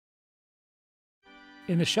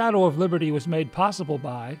In the Shadow of Liberty was made possible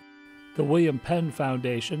by the William Penn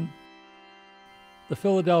Foundation, the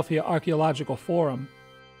Philadelphia Archaeological Forum,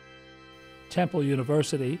 Temple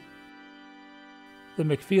University, the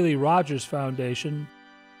McFeely-Rogers Foundation,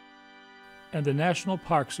 and the National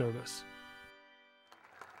Park Service.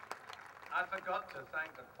 I forgot to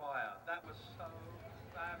thank the choir. That was so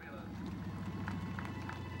fabulous.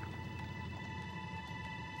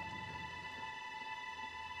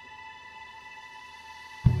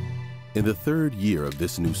 In the third year of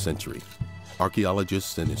this new century,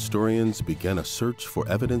 archaeologists and historians began a search for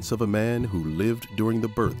evidence of a man who lived during the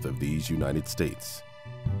birth of these United States.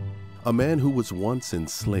 A man who was once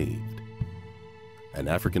enslaved. An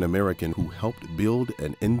African American who helped build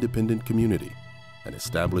an independent community and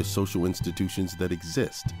establish social institutions that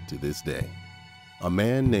exist to this day. A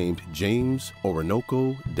man named James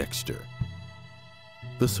Orinoco Dexter.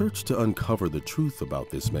 The search to uncover the truth about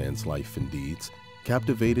this man's life and deeds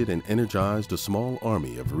captivated and energized a small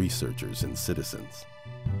army of researchers and citizens.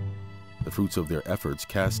 The fruits of their efforts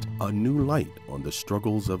cast a new light on the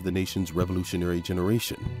struggles of the nation's revolutionary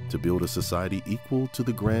generation to build a society equal to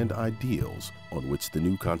the grand ideals on which the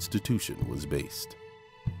new Constitution was based.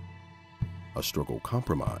 A struggle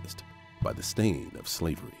compromised by the stain of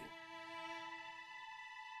slavery.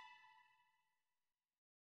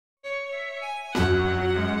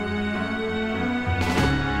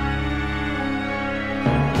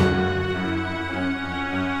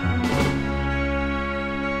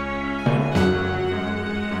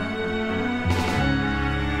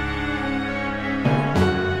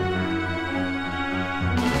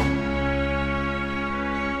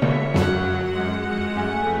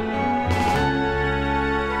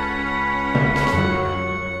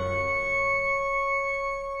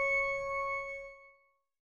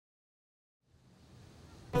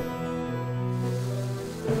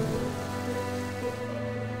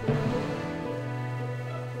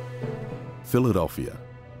 Philadelphia,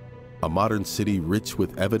 a modern city rich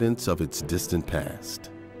with evidence of its distant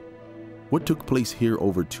past. What took place here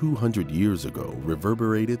over 200 years ago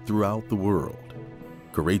reverberated throughout the world.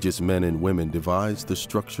 Courageous men and women devised the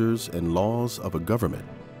structures and laws of a government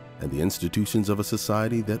and the institutions of a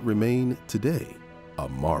society that remain today a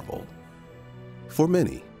marvel. For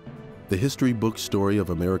many, the history book story of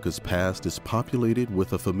America's past is populated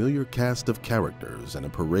with a familiar cast of characters and a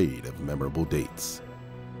parade of memorable dates.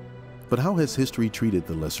 But how has history treated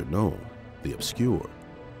the lesser known, the obscure,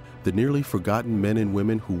 the nearly forgotten men and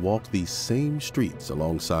women who walked these same streets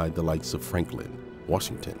alongside the likes of Franklin,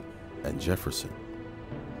 Washington, and Jefferson?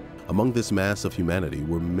 Among this mass of humanity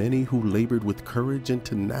were many who labored with courage and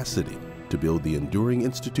tenacity to build the enduring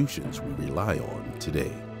institutions we rely on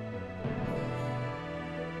today.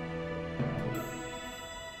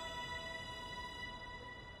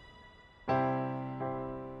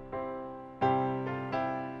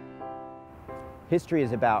 History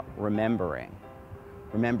is about remembering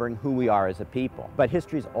who we are as a people. But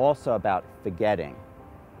history is also about forgetting.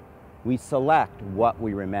 We select what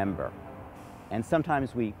we remember, and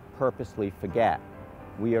sometimes we purposely forget.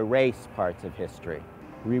 We erase parts of history.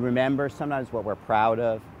 We remember sometimes what we're proud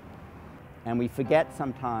of, and we forget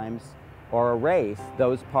sometimes or erase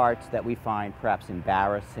those parts that we find perhaps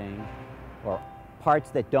embarrassing or parts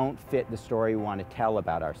that don't fit the story we want to tell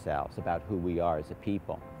about ourselves, about who we are as a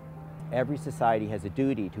people. Every society has a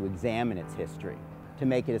duty to examine its history, to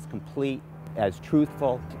make it as complete, as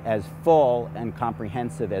truthful, as full and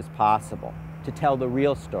comprehensive as possible, to tell the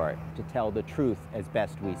real story, to tell the truth as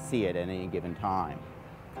best we see it at any given time.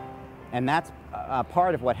 And that's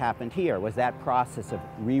part of what happened here, was that process of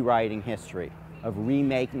rewriting history, of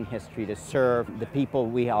remaking history to serve the people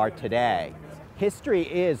we are today. History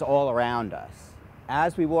is all around us.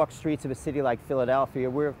 As we walk streets of a city like Philadelphia,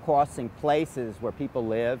 we're crossing places where people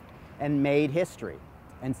lived and made history.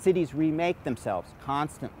 And cities remake themselves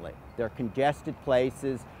constantly. They're congested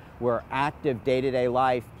places where active day-to-day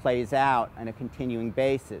life plays out on a continuing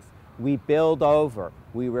basis. We build over,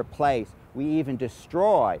 we replace, we even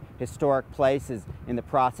destroy historic places in the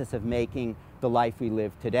process of making the life we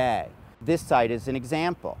live today. This site is an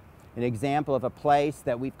example of a place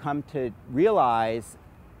that we've come to realize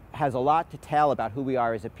has a lot to tell about who we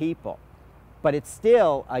are as a people. But it's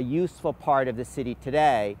still a useful part of the city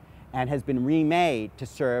today and has been remade to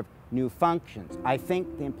serve new functions. I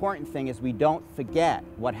think the important thing is we don't forget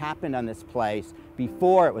what happened on this place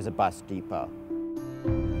before it was a bus depot.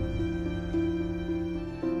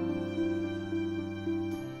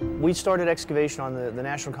 We started excavation on the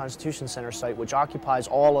National Constitution Center site, which occupies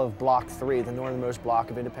all of Block 3, the northernmost block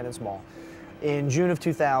of Independence Mall, in June of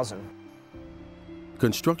 2000.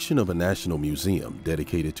 Construction of a national museum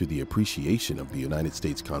dedicated to the appreciation of the United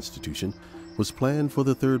States Constitution was planned for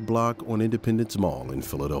the third block on Independence Mall in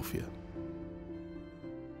Philadelphia.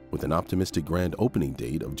 With an optimistic grand opening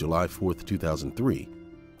date of July 4, 2003,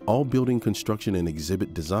 all building construction and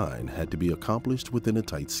exhibit design had to be accomplished within a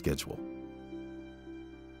tight schedule.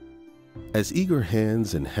 As eager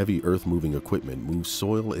hands and heavy earth-moving equipment moved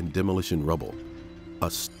soil and demolition rubble, a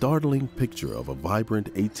startling picture of a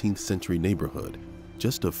vibrant 18th century neighborhood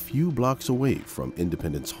just a few blocks away from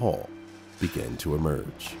Independence Hall began to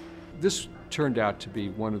emerge. This turned out to be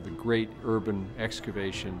one of the great urban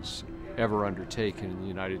excavations ever undertaken in the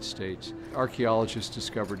United States. Archaeologists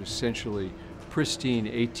discovered essentially pristine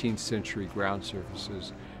 18th century ground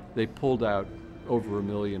surfaces. They pulled out over 1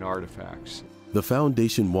 million artifacts. The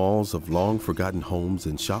foundation walls of long-forgotten homes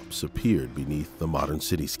and shops appeared beneath the modern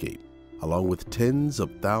cityscape, along with tens of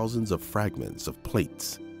thousands of fragments of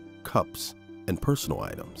plates, cups, and personal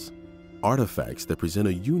items, artifacts that present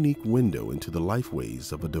a unique window into the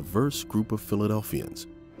lifeways of a diverse group of Philadelphians.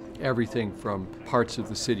 Everything from parts of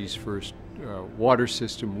the city's first water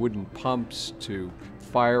system, wooden pumps, to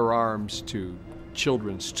firearms, to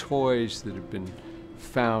children's toys that have been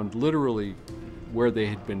found literally where they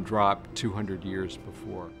had been dropped 200 years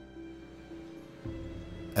before.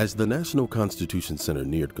 As the National Constitution Center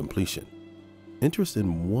neared completion, interest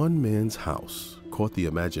in one man's house caught the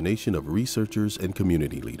imagination of researchers and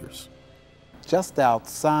community leaders. Just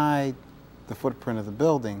outside the footprint of the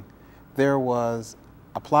building, there was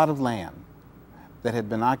a plot of land that had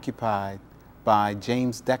been occupied by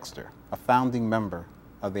James Dexter, a founding member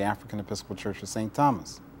of the African Episcopal Church of St.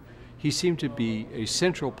 Thomas. He seemed to be a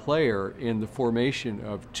central player in the formation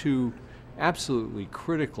of two absolutely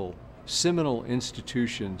critical, seminal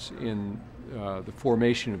institutions in the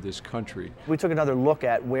formation of this country. We took another look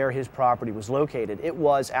at where his property was located. It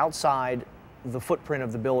was outside the footprint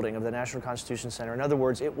of the building of the National Constitution Center. In other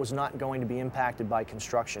words, it was not going to be impacted by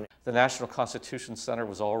construction. The National Constitution Center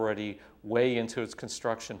was already way into its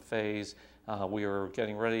construction phase. We were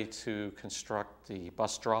getting ready to construct the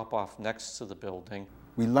bus drop-off next to the building.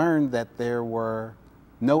 We learned that there were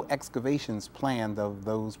no excavations planned of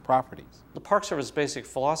those properties. The Park Service basic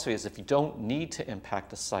philosophy is if you don't need to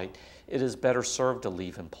impact a site, it is better served to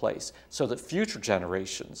leave in place so that future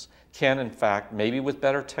generations can, in fact, maybe with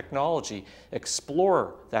better technology,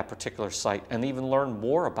 explore that particular site and even learn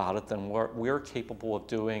more about it than what we're capable of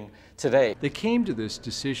doing today. They came to this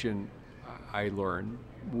decision, I learned,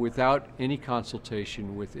 without any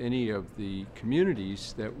consultation with any of the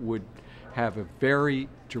communities that would have a very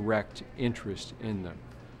direct interest in them.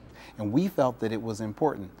 And we felt that it was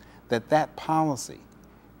important that that policy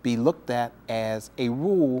be looked at as a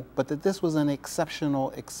rule, but that this was an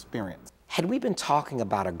exceptional experience. Had we been talking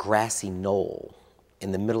about a grassy knoll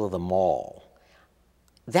in the middle of the mall,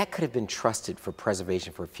 that could have been trusted for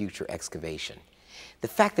preservation for future excavation. The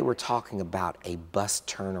fact that we're talking about a bus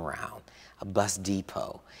turnaround, a bus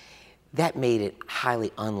depot, that made it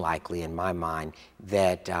highly unlikely in my mind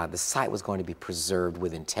that the site was going to be preserved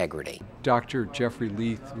with integrity. Dr. Jeffrey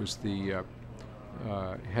Leith was the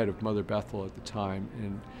head of Mother Bethel at the time,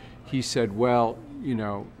 and he said, well, you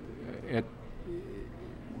know,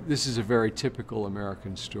 this is a very typical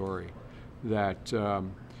American story, that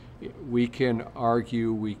we can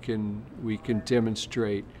argue, we can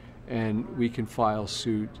demonstrate, and we can file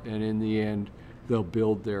suit, and in the end, they'll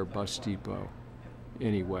build their bus depot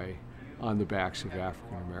anyway on the backs of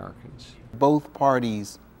African Americans. Both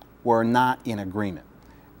parties were not in agreement.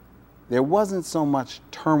 There wasn't so much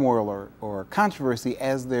turmoil or controversy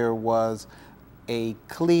as there was a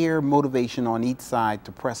clear motivation on each side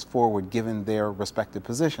to press forward given their respective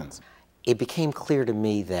positions. It became clear to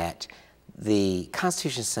me that the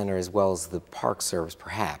Constitution Center, as well as the Park Service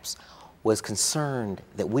perhaps, was concerned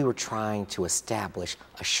that we were trying to establish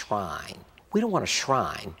a shrine. We don't want a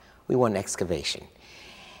shrine, we want an excavation.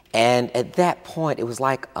 And at that point, it was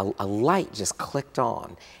like a light just clicked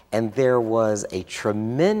on, and there was a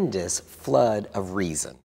tremendous flood of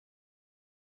reason.